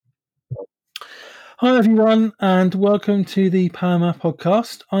Hi, everyone, and welcome to the Poema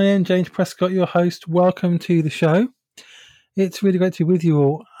podcast. I am James Prescott, your host. Welcome to the show. It's really great to be with you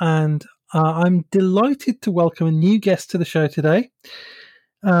all, and I'm delighted to welcome a new guest to the show today.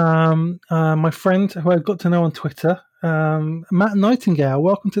 My friend, who I've got to know on Twitter, Matt Nightingale.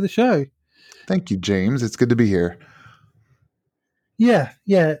 Welcome to the show. Thank you, James. It's good to be here. Yeah.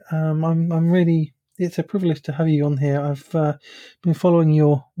 I'm really. It's a privilege to have you on here. I've been following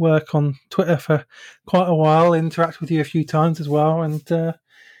your work on Twitter for quite a while, interact with you a few times as well, and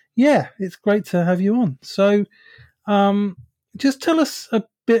it's great to have you on. So, just tell us a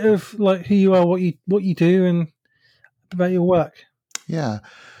bit of like who you are, what you do, and about your work. Yeah.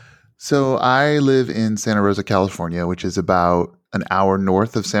 So I live in Santa Rosa, California, which is about an hour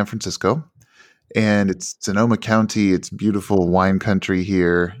north of San Francisco. And it's Sonoma County. It's beautiful wine country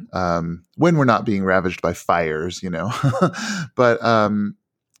here. When we're not being ravaged by fires, but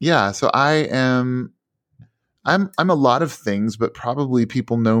so I'm a lot of things, but probably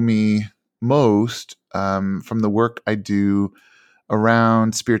people know me most from the work I do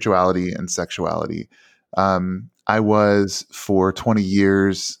around spirituality and sexuality. I was for 20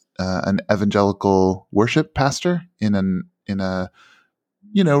 years an evangelical worship pastor in a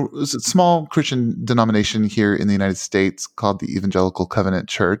small Christian denomination here in the United States called the Evangelical Covenant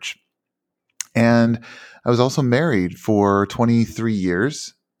Church. And I was also married for 23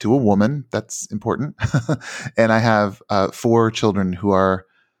 years to a woman. That's important. And I have 4 children who are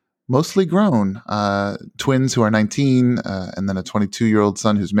mostly grown, twins who are 19, and then a 22-year-old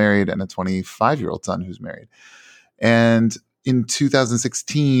son who's married and a 25-year-old son who's married. And in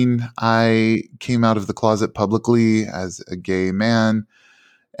 2016, I came out of the closet publicly as a gay man.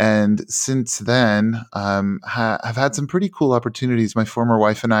 And since then, I've had some pretty cool opportunities. My former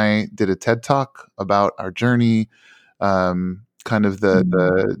wife and I did a TED Talk about our journey, kind of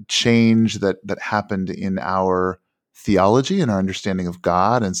the change that happened in our theology and our understanding of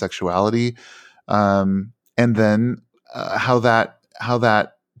God and sexuality, and then how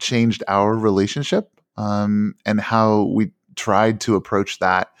that changed our relationship, and how we tried to approach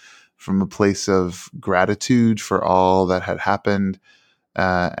that from a place of gratitude for all that had happened,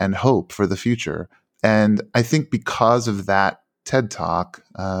 and hope for the future. And I think because of that TED Talk,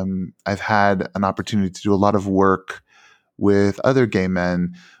 I've had an opportunity to do a lot of work with other gay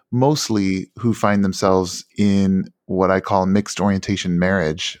men, mostly who find themselves in what I call mixed orientation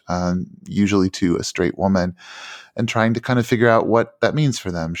marriage, usually to a straight woman, and trying to kind of figure out what that means for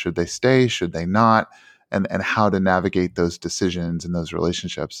them. Should they stay? Should they not? And how to navigate those decisions and those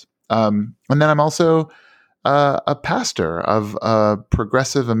relationships. And then I'm also a pastor of a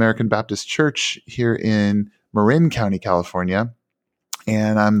progressive American Baptist church here in Marin County, California.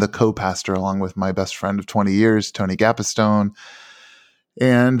 And I'm the co-pastor along with my best friend of 20 years, Tony Gapistone.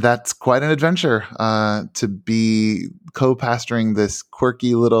 And that's quite an adventure to be co-pastoring this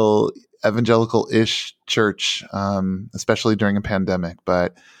quirky little evangelical-ish church, especially during a pandemic.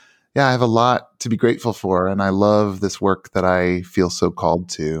 But yeah, I have a lot to be grateful for, and I love this work that I feel so called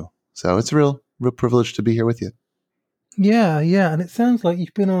to. So it's a real privilege to be here with you. Yeah, and it sounds like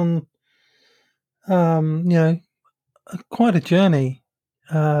you've been on, quite a journey,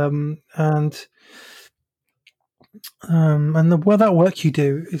 and that work you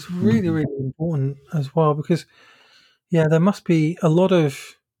do is really, really important as well, because there must be a lot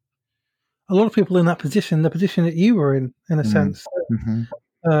of people in that position, the position that you were in a sense,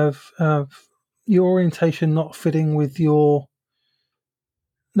 of your orientation not fitting with your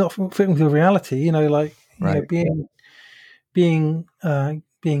reality. Right. Being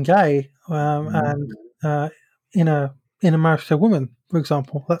gay, and in a marriage to a woman, for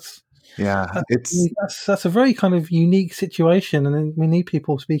example. That's a very kind of unique situation, and we need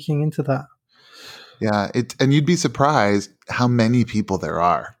people speaking into that. Yeah, and you'd be surprised how many people there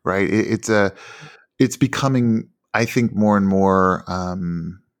are, right? It's becoming, I think, more and more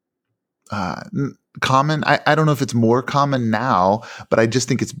common. I don't know if it's more common now, but I just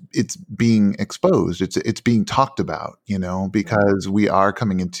think it's being exposed. It's being talked about, because we are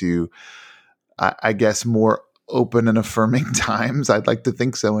coming into, I guess, more open and affirming times. I'd like to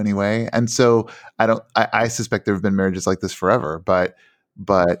think so anyway. And so I suspect there have been marriages like this forever, but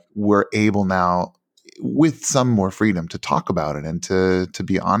we're able now with some more freedom to talk about it and to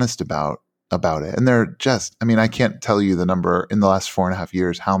be honest about it. And they're just, I can't tell you the number in the last 4.5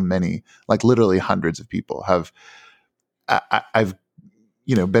 years, how many, like literally hundreds of people I've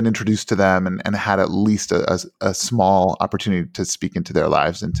been introduced to them and had at least a small opportunity to speak into their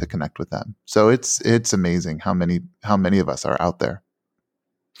lives and to connect with them. So it's amazing how many of us are out there.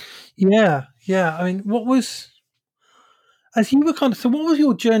 Yeah. What was, as you were what was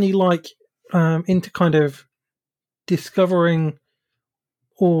your journey like into kind of discovering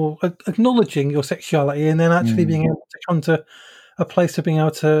or acknowledging your sexuality, and then actually Mm. being able to come to a place of being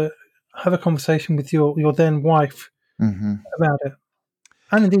able to have a conversation with your then wife Hmm. about it,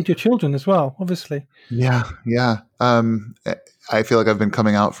 and indeed your children as well, obviously. Yeah, yeah. I feel like I've been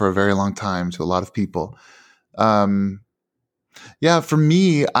coming out for a very long time to a lot of people. Um, yeah, for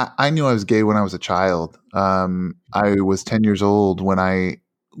me, I knew I was gay when I was a child. I was 10 years old when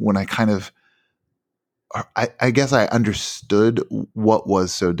I kind of I guess I understood what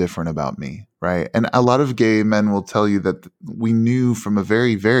was so different about me, right? And a lot of gay men will tell you that we knew from a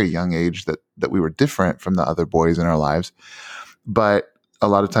very, very young age that we were different from the other boys in our lives. But a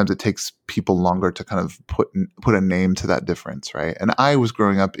lot of times it takes people longer to kind of put a name to that difference, right? And I was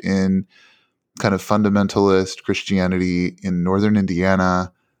growing up in kind of fundamentalist Christianity in northern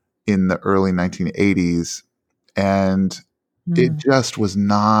Indiana in the early 1980s, and it Mm. just was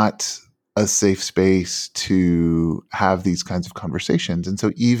not a safe space to have these kinds of conversations. And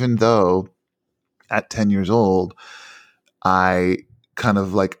so even though at 10 years old, I kind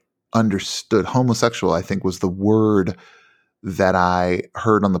of like understood homosexual, I think was the word that I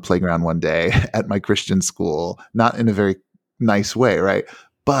heard on the playground one day at my Christian school, not in a very nice way, right?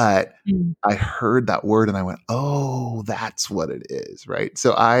 But Mm. I heard that word and I went, oh, that's what it is, right?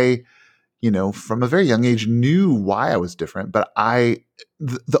 So I, from a very young age knew why I was different, but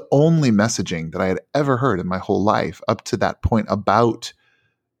the only messaging that I had ever heard in my whole life up to that point about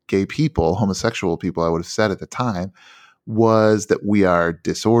gay people, homosexual people, I would have said at the time, was that we are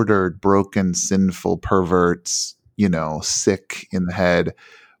disordered, broken, sinful perverts, sick in the head.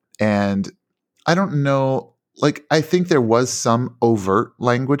 And I don't know, like, I think there was some overt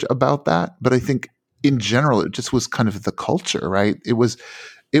language about that, but I think in general, it just was kind of the culture, right? It was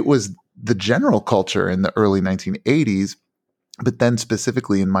the general culture in the early 1980s, but then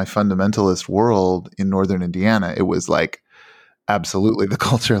specifically in my fundamentalist world in northern Indiana, it was like absolutely the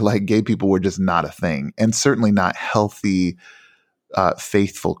culture. Like gay people were just not a thing, and certainly not healthy,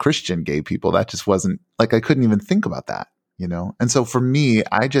 faithful Christian gay people. That just wasn't like I couldn't even think about that. And so for me,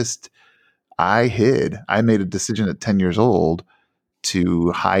 I hid. I made a decision at 10 years old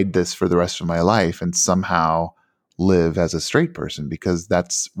to hide this for the rest of my life and somehow live as a straight person, because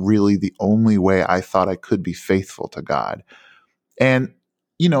that's really the only way I thought I could be faithful to God. And,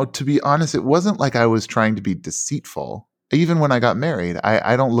 to be honest, it wasn't like I was trying to be deceitful. Even when I got married,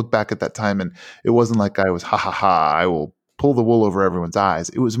 I don't look back at that time and it wasn't like I was, ha ha ha, I will pull the wool over everyone's eyes.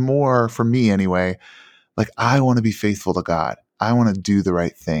 It was more, for me anyway, like I want to be faithful to God. I want to do the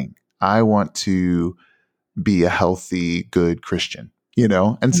right thing. I want to be a healthy, good Christian.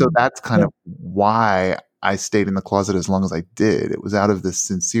 And so Mm. that's kind Yeah. of why I stayed in the closet as long as I did. It was out of this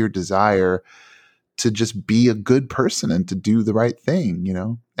sincere desire to just be a good person and to do the right thing.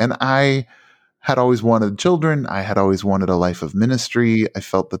 And I had always wanted children. I had always wanted a life of ministry. I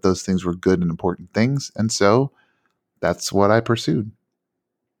felt that those things were good and important things. And so that's what I pursued.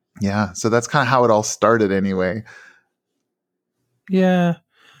 Yeah. So that's kind of how it all started anyway. Yeah.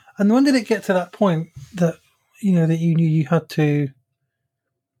 And when did it get to that point that that you knew you had to?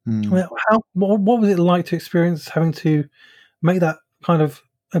 Mm, Well, what was it like to experience having to make that kind of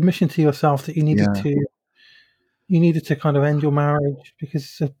admission to yourself that yeah. you needed to kind of end your marriage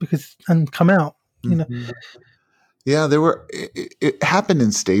because and come out? Hmm. Yeah. It happened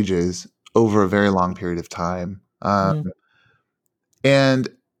in stages over a very long period of time. Yeah. And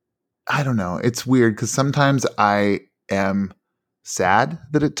I don't know. It's weird because sometimes I am sad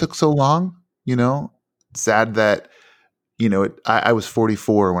that it took so long, sad that, I was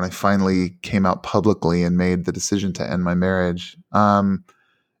 44 when I finally came out publicly and made the decision to end my marriage. And,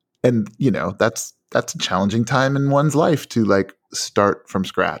 that's a challenging time in one's life to like start from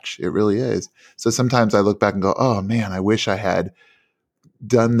scratch. It really is. So sometimes I look back and go, oh man, I wish I had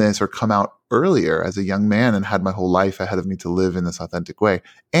done this or come out earlier as a young man and had my whole life ahead of me to live in this authentic way.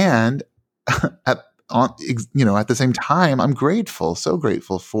 And at at the same time, I'm grateful, so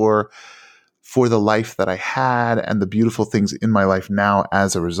grateful for the life that I had and the beautiful things in my life now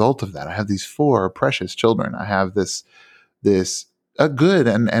as a result of that. I have these 4 precious children. I have this a good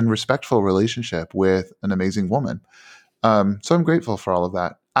and respectful relationship with an amazing woman. So I'm grateful for all of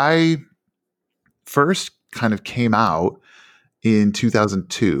that. I first kind of came out in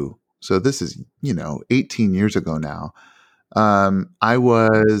 2002. So this is, 18 years ago now. I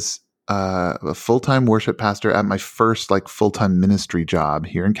was a full-time worship pastor at my first like full-time ministry job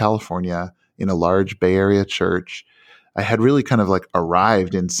here in California in a large Bay Area church. I had really kind of like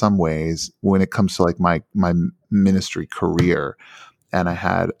arrived in some ways when it comes to like my ministry career. And I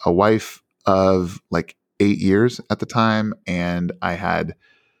had a wife of like 8 years at the time, and I had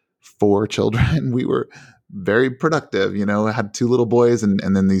 4 children. We were very productive, I had 2 little boys and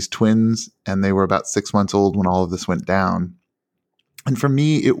then these twins, and they were about 6 months old when all of this went down. And for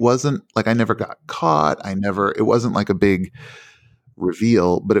me, it wasn't like I never got caught. It wasn't like a big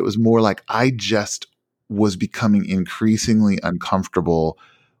reveal, but it was more like I just was becoming increasingly uncomfortable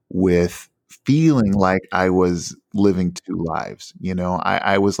with feeling like I was living 2 lives.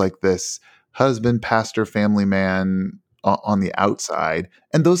 I was like this husband, pastor, family man on the outside,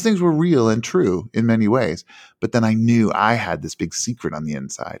 and those things were real and true in many ways. But then I knew I had this big secret on the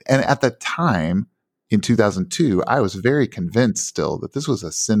inside. And at the time, in 2002, I was very convinced still that this was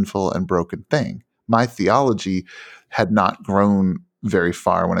a sinful and broken thing. My theology had not grown very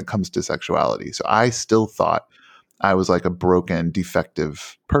far when it comes to sexuality. So I still thought I was like a broken,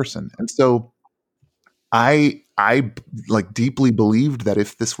 defective person. And so I like deeply believed that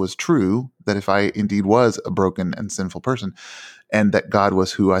if this was true, that if I indeed was a broken and sinful person, and that God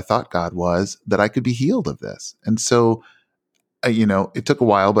was who I thought God was, that I could be healed of this. And so, it took a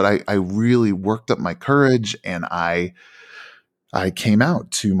while, but I really worked up my courage, and I came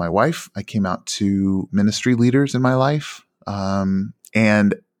out to my wife. I came out to ministry leaders in my life, and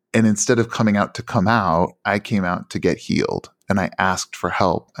instead of coming out to come out, I came out to get healed, and I asked for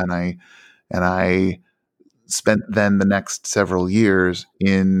help, and I spent then the next several years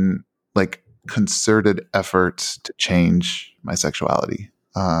in like concerted efforts to change my sexuality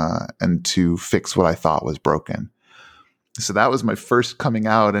and to fix what I thought was broken. So that was my first coming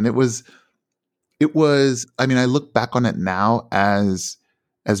out, and it was. I mean, I look back on it now as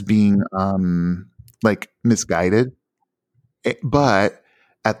being like misguided, but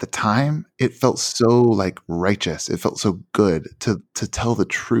at the time, it felt so like righteous. It felt so good to tell the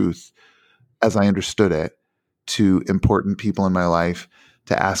truth as I understood it to important people in my life,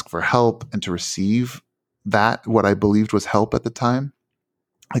 to ask for help and to receive that, what I believed was help at the time.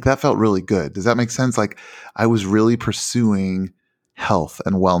 Like that felt really good. Does that make sense? Like I was really pursuing health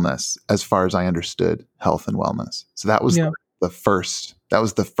and wellness as far as I understood health and wellness. So that was Yeah. the first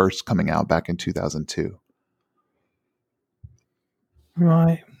coming out back in 2002.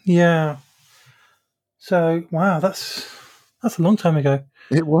 Right. Yeah. So wow, that's a long time ago.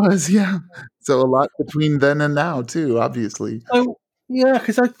 It was, yeah. So a lot between then and now too, obviously. So yeah,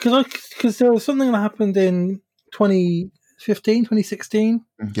 because there was something that happened in 2015, 2016.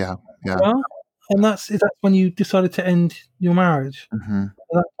 Yeah, yeah. Well, and that's when you decided to end your marriage Hmm. at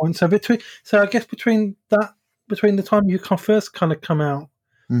that point. So I guess between the time you first kind of come out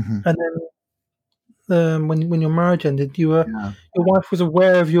Hmm. and then when your marriage ended, your Yeah. wife was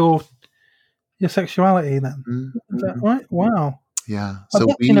aware of your sexuality. Then is that Hmm. right? Wow, Yeah. I've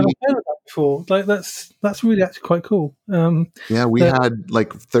So actually never heard of that before. Like that's really actually quite cool. we That had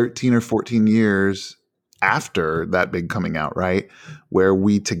like 13 or 14 years after that big coming out, right? Where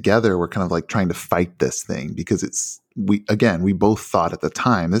we together were kind of like trying to fight this thing because we both thought at the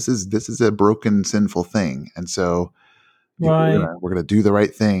time this is a broken, sinful thing. And so right? we're gonna do the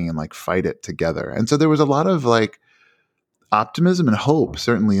right thing and like fight it together. And so there was a lot of like optimism and hope,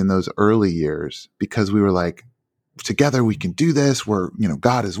 certainly in those early years, because we were like, together we can do this.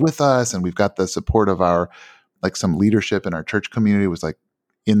 God is with us, and we've got the support of our like some leadership in our church community was like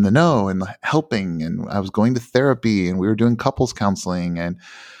in the know and helping. And I was going to therapy, and we were doing couples counseling. And,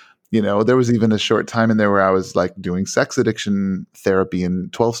 there was even a short time in there where I was like doing sex addiction therapy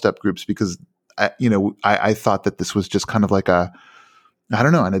and 12-step groups because, I thought that this was just kind of like I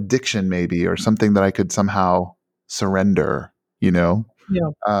don't know, an addiction maybe, or something that I could somehow surrender, Yeah.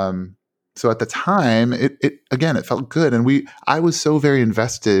 So at the time, it felt good. And I was so very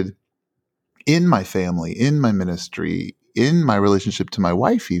invested in my family, in my ministry, in my relationship to my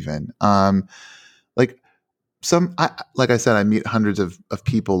wife, even. Like like I said, I meet hundreds of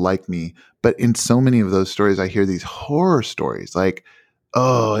people like me, but in so many of those stories, I hear these horror stories, like,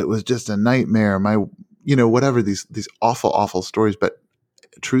 oh, it was just a nightmare. Whatever, these awful, awful stories. But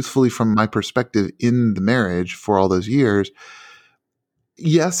truthfully, from my perspective in the marriage for all those years,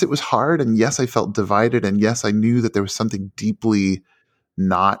 yes, it was hard, and yes, I felt divided, and yes, I knew that there was something deeply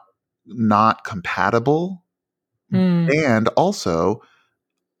not compatible. Mm, And also,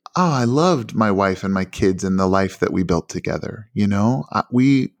 I loved my wife and my kids and the life that we built together.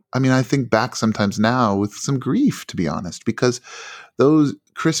 I think back sometimes now with some grief, to be honest, because those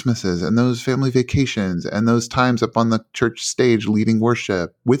Christmases and those family vacations and those times up on the church stage leading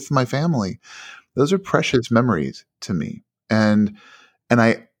worship with my family, those are precious memories to me. And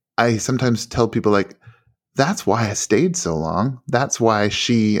I sometimes tell people, like, that's why I stayed so long. That's why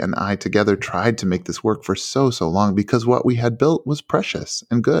she and I together tried to make this work for so, so long, because what we had built was precious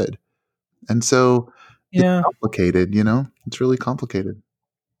and good. And so it's yeah. complicated, it's really complicated.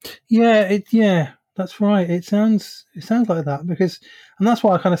 Yeah, that's right. It sounds like that and that's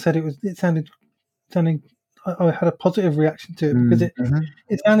why I kind of said it sounded. I had a positive reaction to it because Mhm.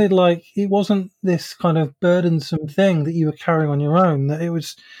 it sounded like it wasn't this kind of burdensome thing that you were carrying on your own. That it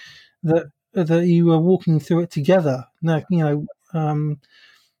was that you were walking through it together. No,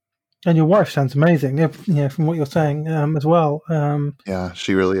 and your wife sounds amazing. From what you're saying as well. Yeah,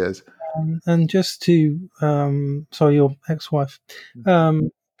 she really is. And just to sorry, your ex-wife, um,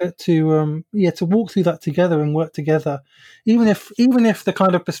 but to walk through that together and work together, even if the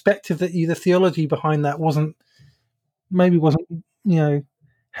kind of perspective the theology behind that wasn't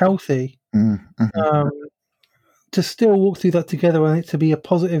healthy, Mm, mhm. um, to still walk through that together and it to be a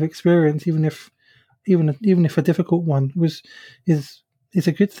positive experience, even if a difficult one is is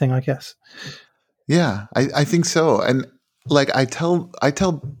a good thing, I guess. Yeah, I think so. And like I tell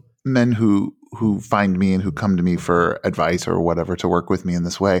men who find me and who come to me for advice or whatever to work with me in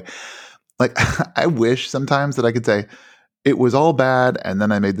this way, like I wish sometimes that I could say it was all bad and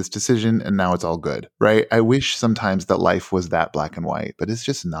then I made this decision and now it's all good, right? I wish sometimes that life was that black and white, but it's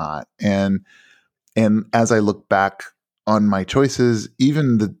just not. And as I look back on my choices,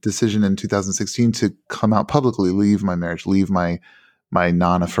 even the decision in 2016 to come out publicly, leave my marriage, leave my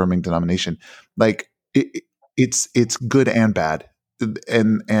non-affirming denomination, like it's good and bad,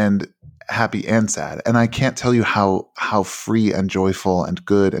 and happy and sad. And I can't tell you how free and joyful and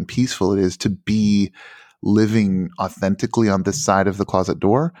good and peaceful it is to be living authentically on this side of the closet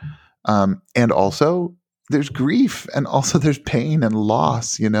door. And also there's grief and also there's pain and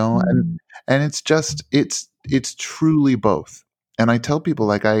loss, Mm. and it's truly both. And I tell people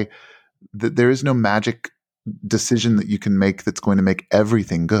like I that there is no magic decision that you can make that's going to make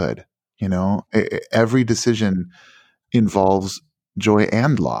everything good. Every decision involves joy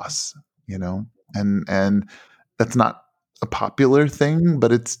and loss. You know, and that's not a popular thing,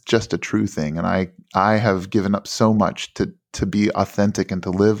 but it's just a true thing. And I have given up so much to be authentic and to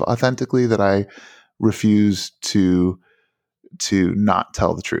live authentically that I refuse to not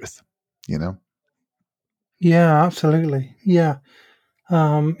tell the truth. You know. Yeah, absolutely. Yeah,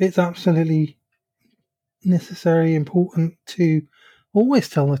 it's absolutely necessary, important to always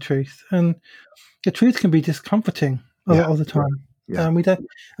tell the truth, and the truth can be discomforting a Yeah. lot of the time. Yeah. We don't,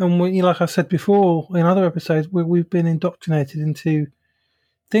 and like I said before in other episodes, we've been indoctrinated into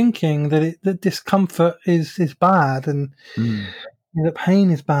thinking that discomfort is bad, and Mm, that pain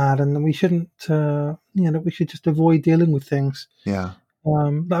is bad, and we shouldn't, that we should just avoid dealing with things. yeah.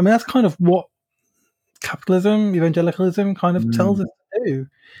 But I mean, that's kind of what capitalism, evangelicalism, kind of tells Mm, us to do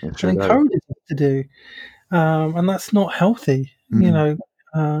it and sure does. encourages us to do. And that's not healthy. Mm,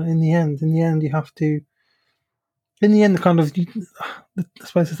 In the end, you have to. In the end, I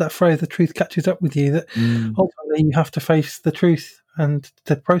suppose it's that phrase, "The truth catches up with you." That mm, ultimately you have to face the truth and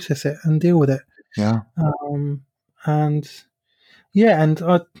to process it and deal with it. yeah. Um, and yeah,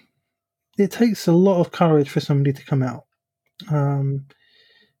 it takes a lot of courage for somebody to come out. Um,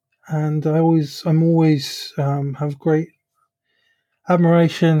 and I'm always have great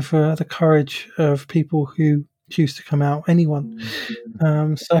admiration for the courage of people who choose to come out. Anyone.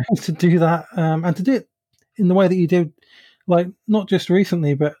 So to do that and to do it in the way that you did, like not just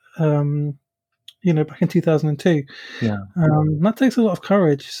recently, but back in 2002, Yeah. that takes a lot of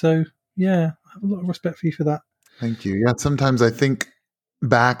courage. So yeah, I have a lot of respect for you for that. Thank you. Yeah. Sometimes I think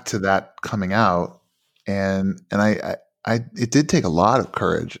back to that coming out, and it did take a lot of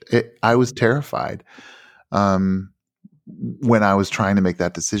courage. I was terrified um, when I was trying to make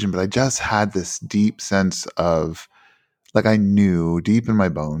that decision, but I just had this deep sense of like I knew deep in my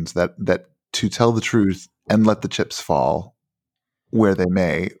bones that to tell the truth and let the chips fall where they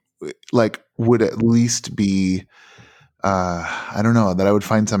may, like would at least be I don't know, that I would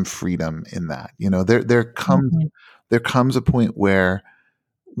find some freedom in that. Mhm. There comes a point where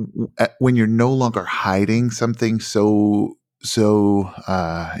when you're no longer hiding something so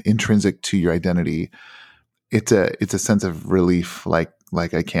intrinsic to your identity, it's a sense of relief like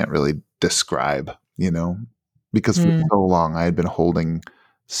I can't really describe, because for Mm. so long I had been holding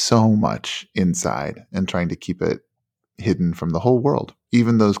so much inside and trying to keep it hidden from the whole world,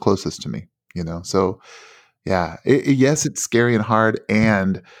 even those closest to me. So yeah, yes, it's scary and hard,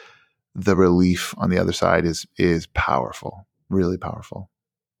 and the relief on the other side is powerful, really powerful.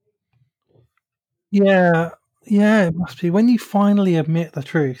 Yeah, yeah, it must be when you finally admit the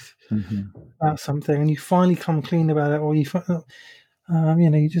truth Hmm. about something and you finally come clean about it, or you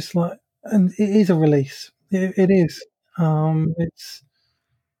just like, and it is a release. It is. It's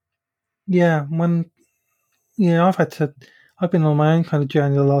yeah. I've been on my own kind of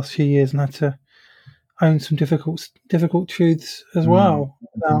journey the last few years, and had to own some difficult truths as well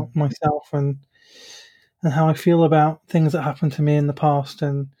Mm-hmm. about myself and how I feel about things that happened to me in the past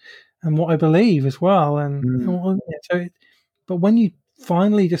and what I believe as well. And Mm. well, yeah, but when you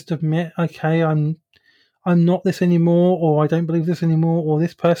finally just admit, okay, I'm not this anymore, or I don't believe this anymore, or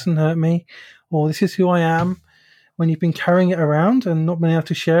this person hurt me, or this is who I am. When you've been carrying it around and not being able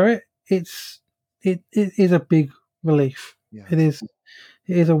to share it, it is a big relief. Yeah. It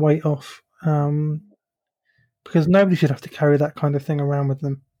is a weight off, because nobody should have to carry that kind of thing around with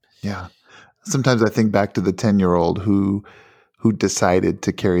them. Yeah. Sometimes I think back to the 10-year-old who decided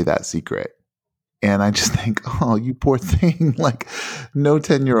to carry that secret. And I just think, oh, you poor thing. Like, no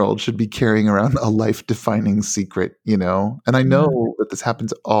 10-year-old should be carrying around a life-defining secret, you know? And I Yeah, know that this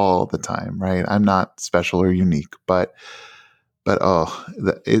happens all the time, right? I'm not special or unique, but oh,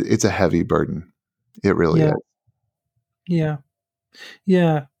 it's a heavy burden. It really yeah, is. yeah,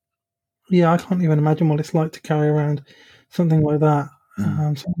 yeah. Yeah, I can't even imagine what it's like to carry around something like that,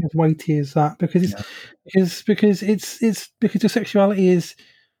 Mm. something as weighty as that, because Yeah. it's because your sexuality is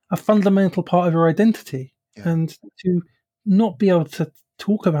a fundamental part of your identity, Yeah. and to not be able to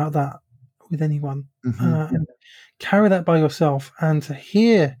talk about that with anyone, Hmm. and carry that by yourself, and to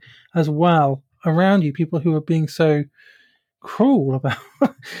hear as well around you people who are being so cruel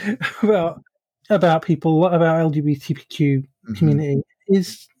about about people about LGBTQ Hmm. community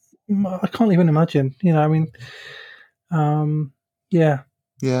is I can't even imagine. I mean, um, yeah.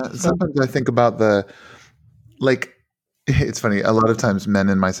 Yeah. So Sometimes I think about like, it's funny. A lot of times, men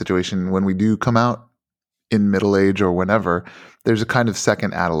in my situation, when we do come out in middle age or whenever, there's a kind of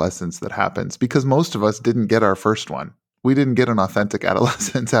second adolescence that happens because most of us didn't get our first one. We didn't get an authentic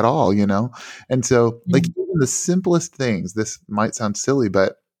adolescence at all, you know? And so, like, mm, even the simplest things, this might sound silly,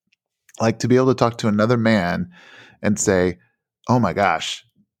 but like to be able to talk to another man and say, oh my gosh,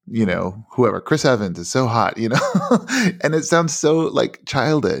 you know, whoever, Chris Evans is so hot, you know? And it sounds so like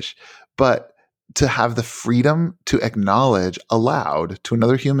childish, but to have the freedom to acknowledge aloud to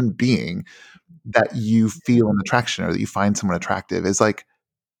another human being that you feel an attraction or that you find someone attractive is like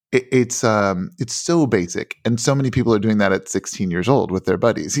it's so basic, and so many people are doing that at 16 years old with their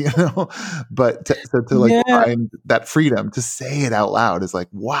buddies, you know. But to like yeah, find that freedom to say it out loud is like,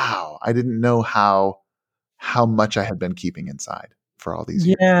 wow, I didn't know how much I had been keeping inside for all these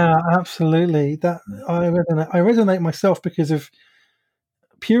years. yeah, absolutely. That I resonate myself because of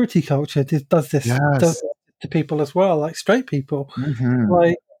purity culture. Does Yes. this to people as well, like straight people. Hmm.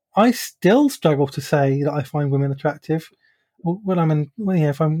 Like I still struggle to say that I find women attractive when I'm in. Well, yeah,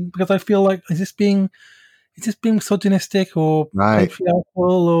 if I'm because I feel like is this being misogynistic or Right. patriarchal,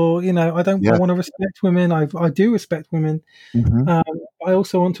 or I Yes. want to respect women. I do respect women. Hmm. um, I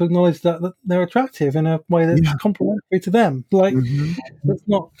also want to acknowledge that they're attractive in a way that's Yeah. complementary to them, like Hmm. that's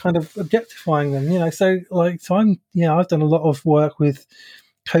not kind of objectifying them, so I've done a lot of work with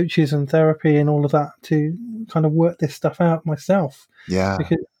coaches and therapy and all of that to kind of work this stuff out myself, Yeah.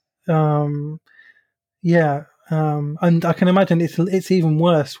 because um, yeah, and I can imagine it's even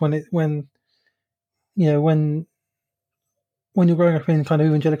worse you know when when you're growing up in kind of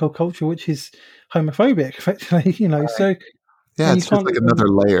evangelical culture, which is homophobic, effectively, so Yeah. and you It's just can't like even another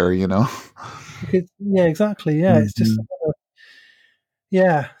layer, you know. yeah, exactly, yeah, it's just Hmm.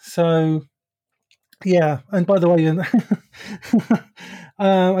 yeah, so yeah, and by the way,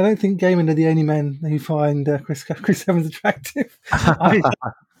 I don't think gay men are the only men who find Chris Evans attractive. I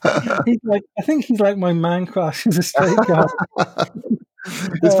I think he's like my man crush as a straight guy.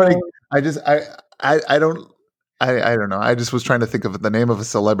 It's funny. Uh, I just I don't I don't know. I just was trying to think of the name of a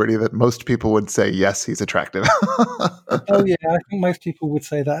celebrity that most people would say yes, he's attractive. oh yeah, I think most people would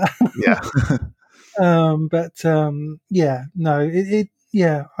say that. Yeah. But yeah, no,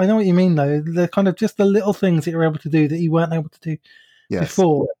 yeah, I know what you mean though. The kind of just the little things that you're able to do that you weren't able to do Yes.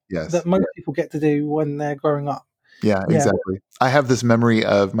 before, Yes. that most people get to do when they're growing up. Yeah, Yeah. exactly. I have this memory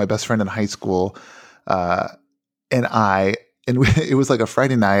of my best friend in high school, uh, and it was like a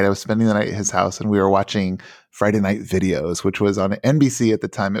Friday night. I was spending the night at his house, and we were watching Friday Night Videos, which was on NBC at the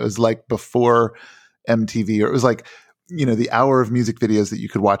time. It was like before MTV, or it was like, you know, the hour of music videos that you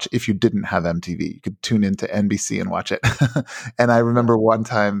could watch if you didn't have MTV. You could tune into NBC and watch it. And I remember one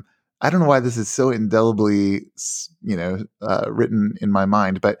time, I don't know why this is so indelibly, written in my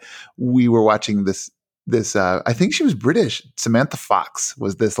mind, but we were watching this I think she was British. Samantha Fox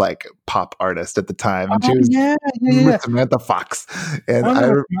was this like pop artist at the time, and Oh she was yeah, yeah, Miss yeah. Samantha Fox. And I I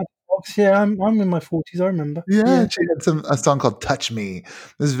remember Magic Box. Yeah, I'm in my 40s. I remember. yeah, Yeah. she had a song called "Touch Me." It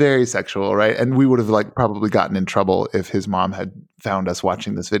was very sexual, right? And we would have like probably gotten in trouble if his mom had found us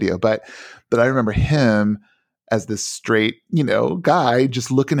watching this video. But I remember him as this straight, guy just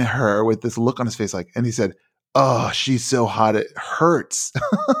looking at her with this look on his face, and he said, "Oh, she's so hot, it hurts."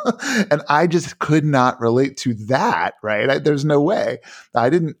 And I just could not relate to that, right? There's no way. I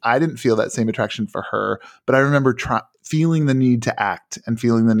didn't feel that same attraction for her, but I remember feeling the need to act and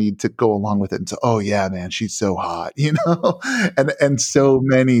feeling the need to go along with it. And so, oh yeah, man, she's so hot, and so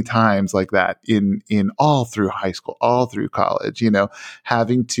many times like that in all through high school, all through college,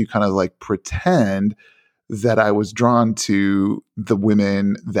 having to kind of like pretend that I was drawn to the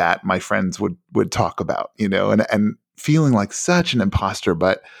women that my friends would talk about, and feeling like such an imposter,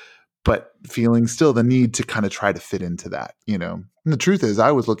 but feeling still the need to kind of try to fit into that, And the truth is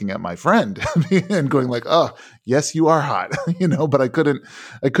I was looking at my friend and going like, "Oh, yes, you are hot," but I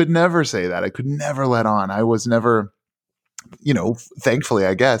could never say that. I could never let on. I was never, thankfully,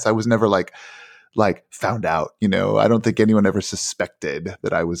 I guess I was never like found out, I don't think anyone ever suspected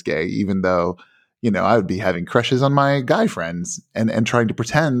that I was gay, even though, I would be having crushes on my guy friends and trying to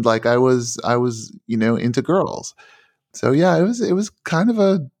pretend like I was, into girls. So yeah, it was kind of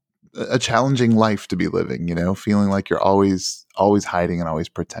a challenging life to be living, feeling like you're always hiding and always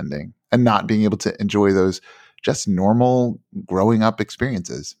pretending and not being able to enjoy those just normal growing up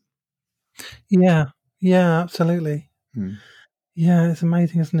experiences. Yeah, yeah, absolutely. Hmm. Yeah, it's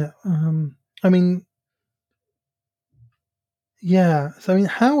amazing, isn't it? I mean, yeah. So I mean,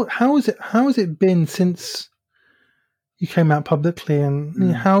 how has it been since you came out publicly, and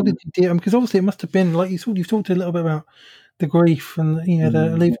Mm. how did you deal? Because obviously it must have been like you've talked a little bit about the grief and the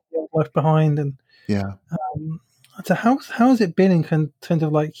Mm. leaving the old life behind, and Yeah. um, so how has it been in terms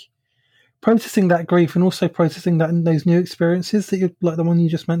of like processing that grief and also processing that in those new experiences that you like the one you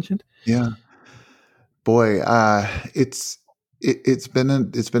just mentioned? Yeah. Boy, it's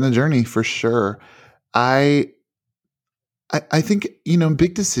been a journey for sure. I I think,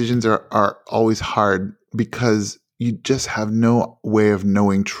 big decisions are always hard because you just have no way of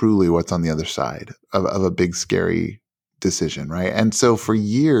knowing truly what's on the other side of a big scary decision, right? And so for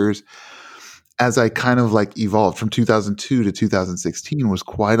years, as I kind of like evolved from 2002 to 2016 was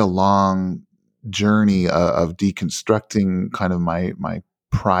quite a long journey of deconstructing kind of my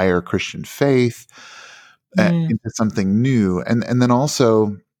prior Christian faith Mm, into something new, and then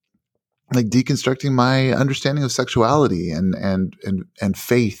also like deconstructing my understanding of sexuality and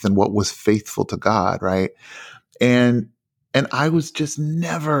faith and what was faithful to God, right? And I was just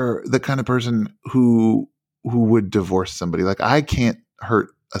never the kind of person who would divorce somebody. Like I can't hurt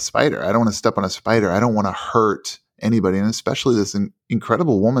a spider. I don't want to step on a spider. I don't want to hurt anybody, and especially this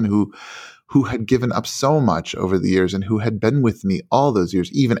incredible woman who had given up so much over the years and who had been with me all those years,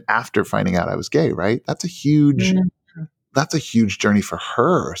 even after finding out I was gay. Right? mm, That's a huge journey for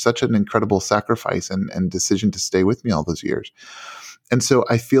her, such an incredible sacrifice and decision to stay with me all those years. And so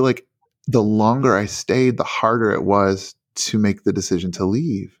I feel like the longer I stayed, the harder it was to make the decision to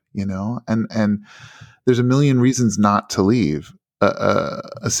leave, and there's a million reasons not to leave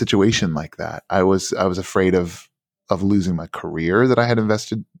a situation like that. I was afraid of losing my career that I had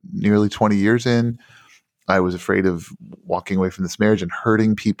invested nearly 20 years in. I was afraid of walking away from this marriage and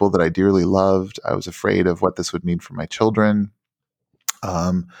hurting people that I dearly loved. I was afraid of what this would mean for my children.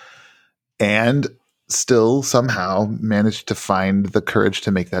 Um, and still somehow managed to find the courage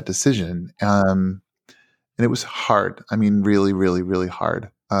to make that decision. And it was hard. I mean, really, really, really hard.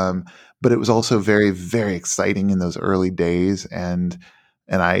 But it was also very, very exciting in those early days. And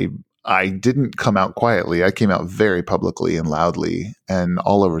I didn't come out quietly. I came out very publicly and loudly and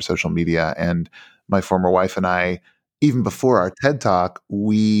all over social media. And my former wife and I, even before our TED Talk,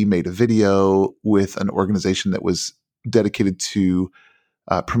 we made a video with an organization that was dedicated to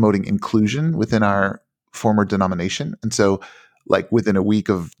promoting inclusion within our former denomination. And so, like within a week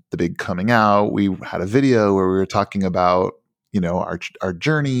of the big coming out, we had a video where we were talking about, our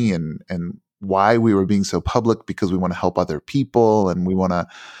journey and why we were being so public, because we want to help other people and we want to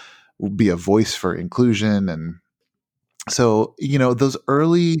be a voice for inclusion. And so, those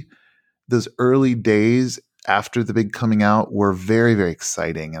early days after the big coming out were very, very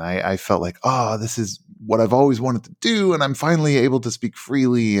exciting. And I felt like, oh, this is what I've always wanted to do. And I'm finally able to speak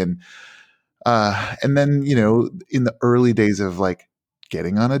freely. And then, in the early days of like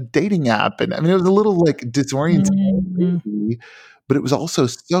getting on a dating app, and I mean, it was a little like disorienting, mm, but it was also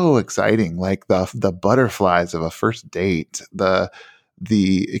so exciting. Like the butterflies of a first date, the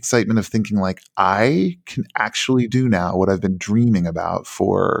excitement of thinking like I can actually do now what I've been dreaming about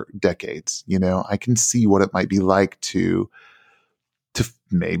for decades. I can see what it might be like to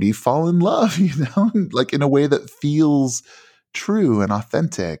maybe fall in love, like in a way that feels true and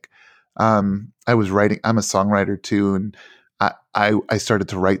authentic. I was writing. I'm a songwriter too, and I started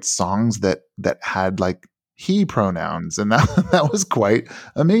to write songs that had like he pronouns, and that was quite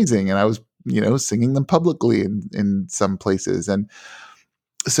amazing. And I was, singing them publicly in some places, and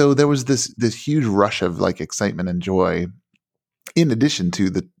so there was this huge rush of like excitement and joy. In addition to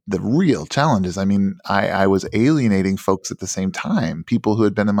the real challenges, I mean, I was alienating folks at the same time, people who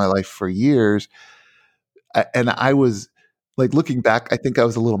had been in my life for years, and I was like, looking back, I think I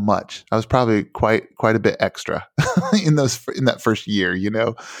was a little much. I was probably quite a bit extra in that first year.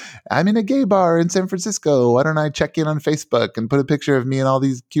 I'm in a gay bar in San Francisco. Why don't I check in on Facebook and put a picture of me and all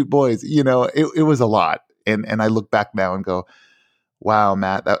these cute boys? It was a lot, and I look back now and go, wow,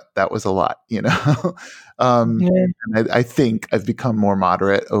 Matt, that was a lot. Yeah. And I think I've become more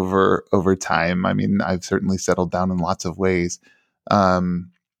moderate over time. I mean, I've certainly settled down in lots of ways. But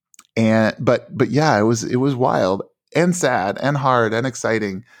yeah, it was wild and sad and hard and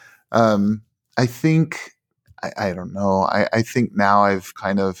exciting. I think I don't know. I think now I've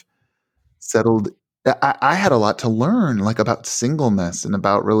kind of settled. I had a lot to learn, like about singleness and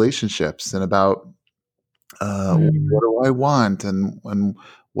about relationships and about what Mm. do I want and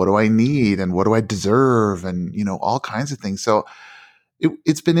what do I need and what do I deserve and all kinds of things. So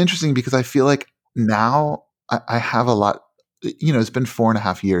it's been interesting because I feel like now I have a lot. It's been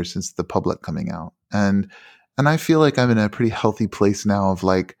 4.5 years since the public coming out, and I feel like I'm in a pretty healthy place now of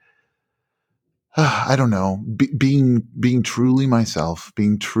like, I don't know, being truly myself,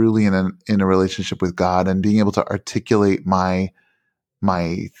 being truly in a relationship with God, and being able to articulate my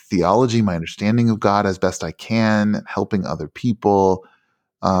theology, my understanding of God as best I can, helping other people.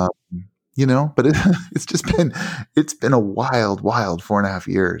 Um, but it's been a wild 4.5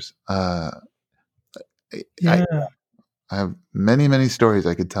 years. I, Yeah. I have many, many stories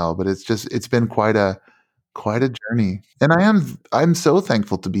I could tell, but it's been quite a journey. And I'm so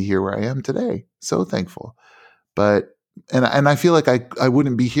thankful to be here where I am today. So thankful. But and I feel like I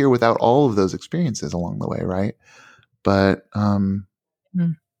wouldn't be here without all of those experiences along the way, right? But Mm.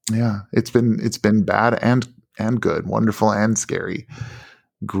 yeah, it's been bad and good, wonderful and scary,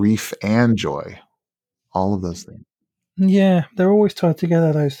 grief and joy, all of those things. Yeah, they're always tied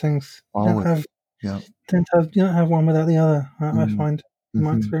together. Those things. You don't Always. have Yeah. you don't have one without the other. I Mm. find in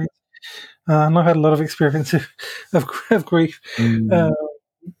my Mhm. experience, and I've had a lot of experience of grief uh, Mm.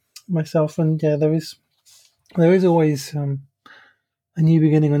 myself. And yeah, there is always a new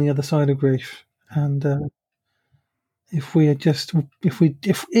beginning on the other side of grief. And if we are just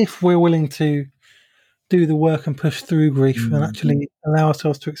if we're willing to do the work and push through grief and Mm. actually allow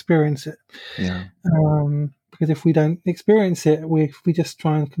ourselves to experience it. Yeah. Because if we don't experience it, we just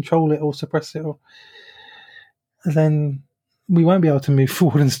try and control it or suppress it, or then we won't be able to move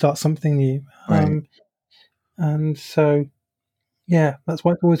forward and start something new. Right. And so, yeah, that's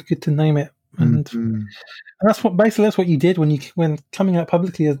why it's always good to name it. Mhm. And that's what you did when coming out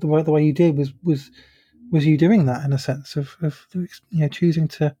publicly as the way you did was you doing that in a sense of choosing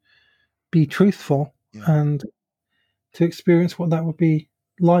to be truthful Yeah. and to experience what that would be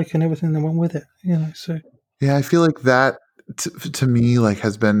like and everything that went with it. So Yeah, I feel like that to me like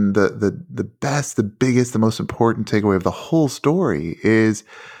has been the best, the biggest, the most important takeaway of the whole story is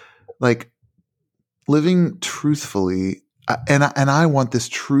like living truthfully. And I want this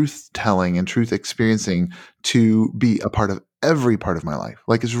truth telling and truth experiencing to be a part of every part of my life.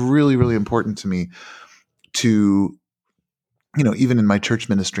 Like it's really, really important to me to, even in my church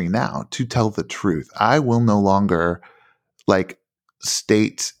ministry now, to tell the truth. I will no longer like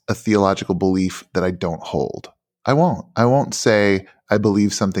state a theological belief that I don't hold. I won't. I won't say I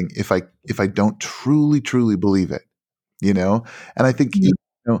believe something if I don't truly believe it, you know? And I think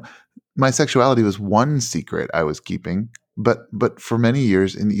my sexuality was one secret I was keeping, but for many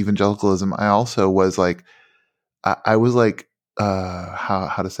years in evangelicalism I also was like I was like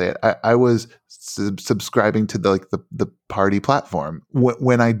how to say it. I was subscribing to the party platform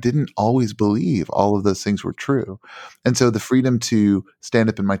when I didn't always believe all of those things were true, and so the freedom to stand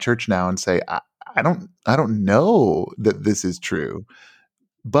up in my church now and say I don't know that this is true,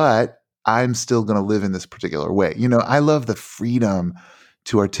 but I'm still going to live in this particular way. I love the freedom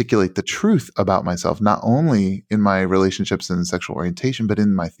to articulate the truth about myself, not only in my relationships and sexual orientation, but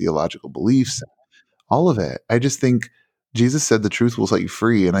in my theological beliefs, all of it. I just think Jesus said the truth will set you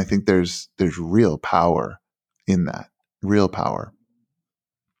free, and I think there's real power in that. Real power.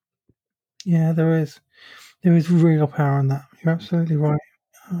 yeah, there is real power in that. You're absolutely right.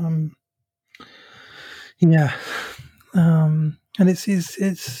 Um, yeah, and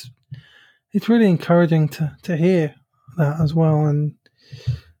it's really encouraging to hear that as well, and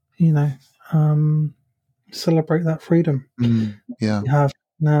you know, um, celebrate that freedom Yeah. you have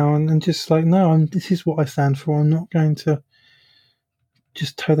now, and just like no, this is what I stand for. I'm not going to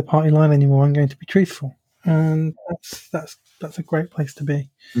just toe the party line anymore. I'm going to be truthful. and that's a great place to be,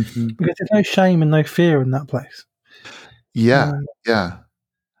 Mhm. because there's no shame and no fear in that place. Yeah, Um, yeah.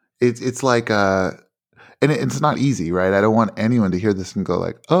 It's like, and it's not easy, right? I don't want anyone to hear this and go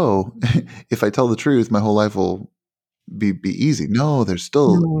like, "Oh, if I tell the truth, my whole life will be easy." No, there's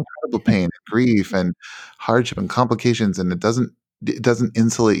still mm, incredible pain and grief and hardship and complications, and it doesn't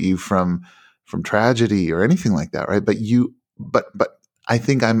insulate you from tragedy or anything like that, right? But I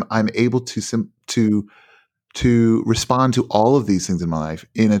think I'm able to respond to all of these things in my life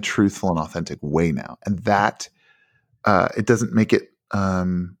in a truthful and authentic way now, and that it doesn't make it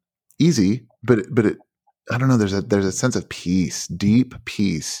easy, but I don't know. There's a sense of peace, deep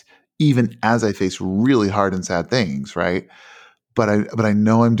peace, even as I face really hard and sad things, right? But I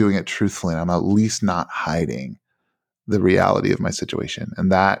know I'm doing it truthfully, and I'm at least not hiding the reality of my situation,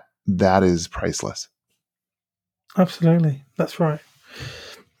 and that is priceless. absolutely, that's right.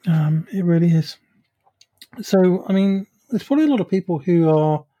 It really is. So, I mean, there's probably a lot of people who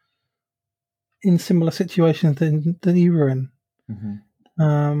are in similar situations than you were in. Mm-hmm.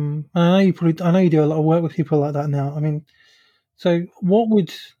 And I know you do a lot of work with people like that now. I mean, so what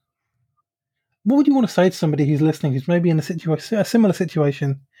would you want to say to somebody who's listening, who's maybe in a similar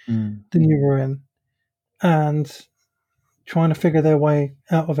situation Mm. than you were in, and trying to figure their way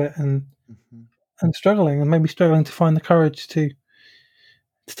out of it, Mhm. and struggling, and maybe struggling to find the courage to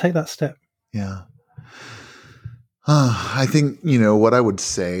take that step? Yeah. I think, what I would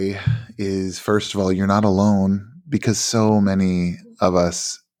say is, first of all, you're not alone, because so many of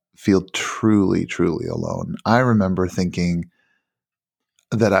us feel truly, truly alone. I remember thinking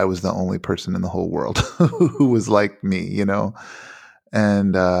that I was the only person in the whole world who was like me,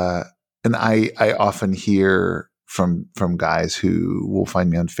 and I often hear from guys who will find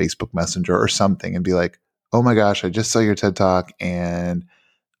me on Facebook Messenger or something and be like, "Oh my gosh, I just saw your TED Talk and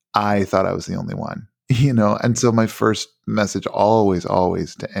I thought I was the only one." And so my first message always,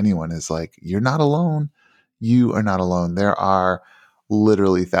 always to anyone is like, "You're not alone. You are not alone. There are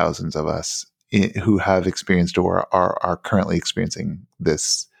literally thousands of us who have experienced or are currently experiencing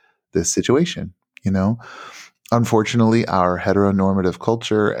this situation." Unfortunately, our heteronormative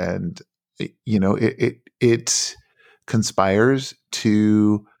culture and it conspires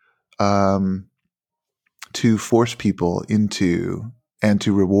um, to force people into and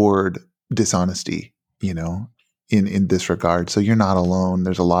to reward dishonesty, you know, in this regard. So you're not alone.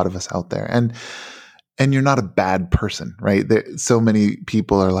 There's a lot of us out there, and you're not a bad person, right? So many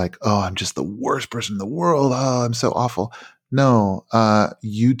people are like, "Oh, I'm just the worst person in the world. Oh, I'm so awful." No,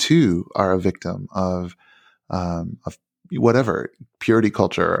 you too are a victim of whatever purity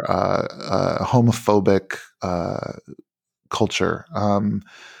culture, homophobic culture,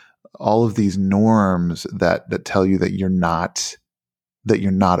 all of these norms that tell you that you're not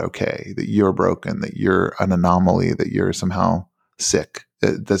okay, that you're broken, that you're an anomaly, that you're somehow sick.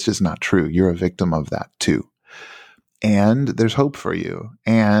 That's just not true. You're a victim of that too. And there's hope for you.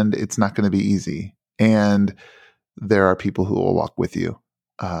 And it's not going to be easy. And there are people who will walk with you,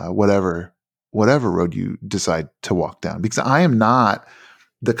 whatever road you decide to walk down. Because I am not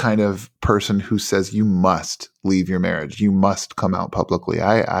the kind of person who says you must leave your marriage, you must come out publicly.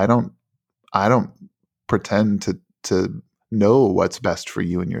 I don't pretend to know what's best for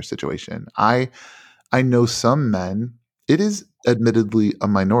you in your situation. I know some men, it is admittedly a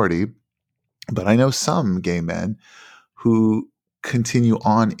minority, but I know some gay men who continue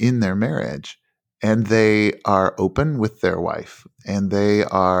on in their marriage, and they are open with their wife, and they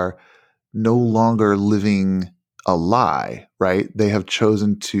are no longer living a lie, right? They have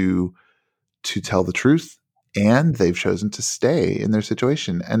chosen to tell the truth, and they've chosen to stay in their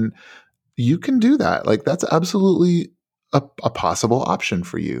situation. And you can do that. Like, that's absolutely a possible option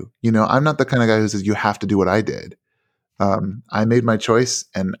for you. I'm not the kind of guy who says you have to do what I did. I made my choice,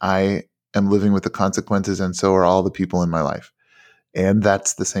 and I am living with the consequences, and so are all the people in my life. And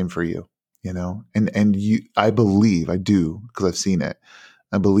that's the same for you. And I believe, I do, because I've seen it.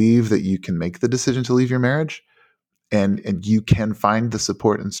 I believe that you can make the decision to leave your marriage, and you can find the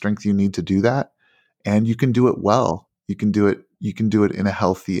support and strength you need to do that, and you can do it well. You can do it in a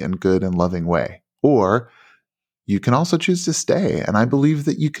healthy and good and loving way. Or you can also choose to stay. And I believe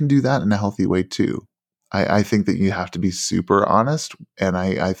that you can do that in a healthy way too. I think that you have to be super honest. And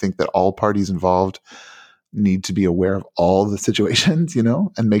I think that all parties involved need to be aware of all the situations,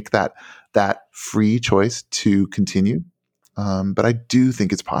 and make that free choice to continue. But I do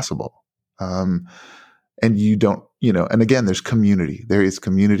think it's possible. And you don't, and again, there's community. There is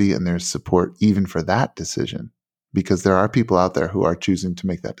community, and there's support even for that decision, because there are people out there who are choosing to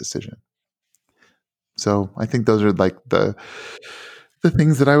make that decision. So I think those are like the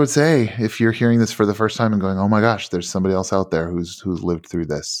things that I would say if you're hearing this for the first time and going, "Oh my gosh, there's somebody else out there who's lived through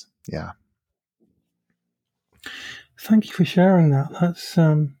this." Yeah. Thank you for sharing that.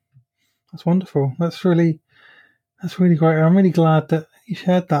 That's wonderful. That's really great. I'm really glad that you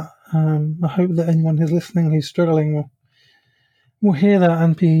shared that. I hope that anyone who's listening who's struggling will hear that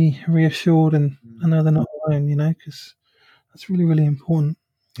and be reassured and know they're not alone. Because that's really, really important.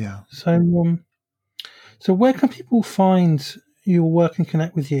 Yeah. So where can people find your work and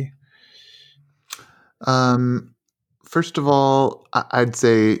connect with you? First of all, I'd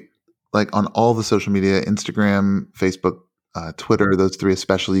say like on all the social media, Instagram, Facebook, Twitter, those three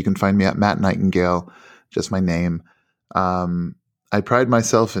especially, you can find me at Matt Nightingale, just my name. I pride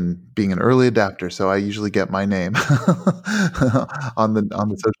myself in being an early adapter, so I usually get my name on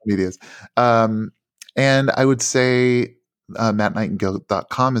the social medias. And I would say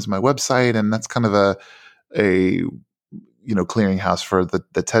mattnightingale.com is my website, and that's kind of a clearinghouse for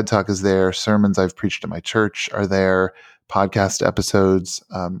the TED Talk is there. Sermons I've preached at my church are there. Podcast episodes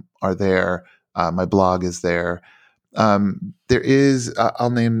are there. My blog is there. There is, I'll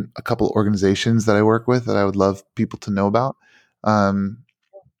name a couple organizations that I work with that I would love people to know about.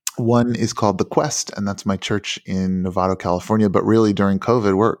 One is called The Quest, and that's my church in Novato, California. But really, during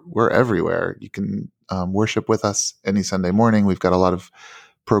COVID, we're everywhere. You can worship with us any Sunday morning. We've got a lot of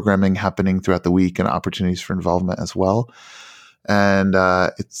programming happening throughout the week and opportunities for involvement as well. And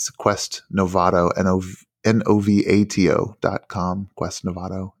it's Quest Novato, NOVATO.com, Quest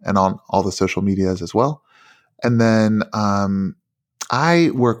Novato, and on all the social medias as well. And then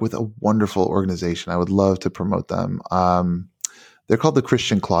I work with a wonderful organization. I would love to promote them. They're called the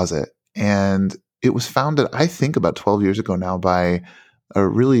Christian Closet, and it was founded, I think, about 12 years ago now by a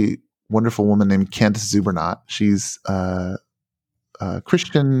really wonderful woman named Candace Zubernat. She's a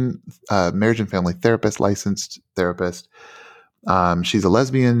Christian marriage and family therapist, licensed therapist. She's a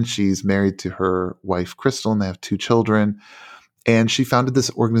lesbian. She's married to her wife, Crystal, and they have 2 children. And she founded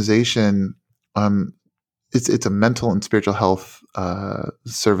this organization. It's a mental and spiritual health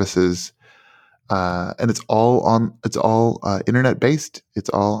services, and it's all internet based. It's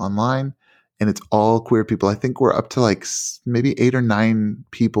all online, and it's all queer people. I think we're up to like maybe 8 or 9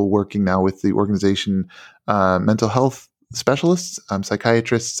 people working now with the organization, mental health specialists,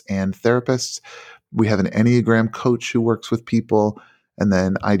 psychiatrists, and therapists. We have an Enneagram coach who works with people, and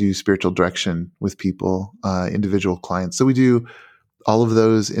then I do spiritual direction with people, individual clients. So we do all of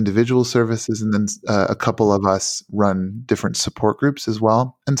those individual services, and then a couple of us run different support groups as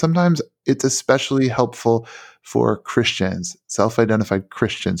well. And sometimes it's especially helpful for Christians, self-identified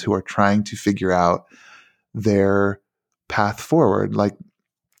Christians who are trying to figure out their path forward. Like,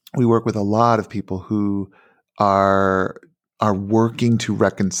 we work with a lot of people who are working to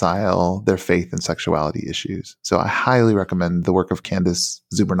reconcile their faith and sexuality issues. So I highly recommend the work of Candace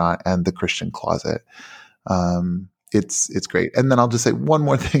Zubernat and the Christian Closet. It's great. And then I'll just say one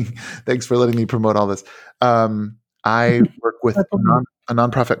more thing. Thanks for letting me promote all this. I work with a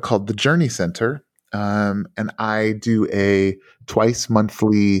nonprofit called the Journey Center, and I do a twice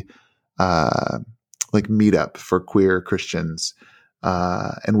monthly meetup for queer Christians.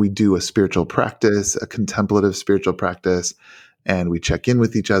 And we do a spiritual practice, a contemplative spiritual practice, and we check in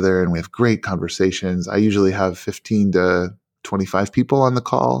with each other and we have great conversations. I usually have 15 to 25 people on the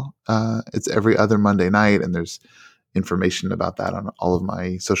call. It's every other Monday night, and there's information about that on all of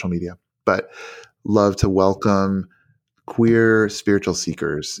my social media. But love to welcome queer spiritual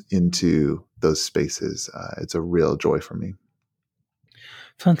seekers into those spaces. It's a real joy for me.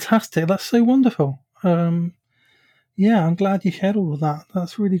 Fantastic. That's so wonderful. Yeah, I'm glad you shared all of that.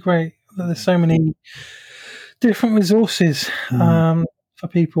 That's really great. There's so many different resources for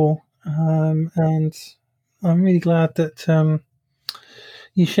people. And I'm really glad that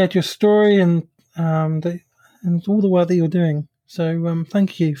you shared your story and all the work that you're doing. So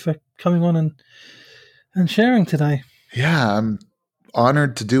thank you for coming on and sharing today. Yeah, I'm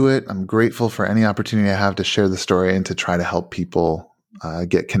honored to do it. I'm grateful for any opportunity I have to share the story and to try to help people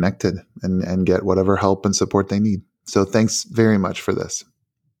get connected and get whatever help and support they need. So thanks very much for this.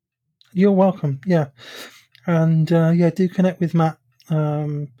 You're welcome. Yeah. And do connect with Matt,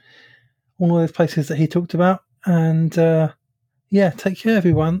 all those places that he talked about. And take care,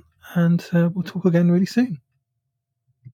 everyone. And we'll talk again really soon.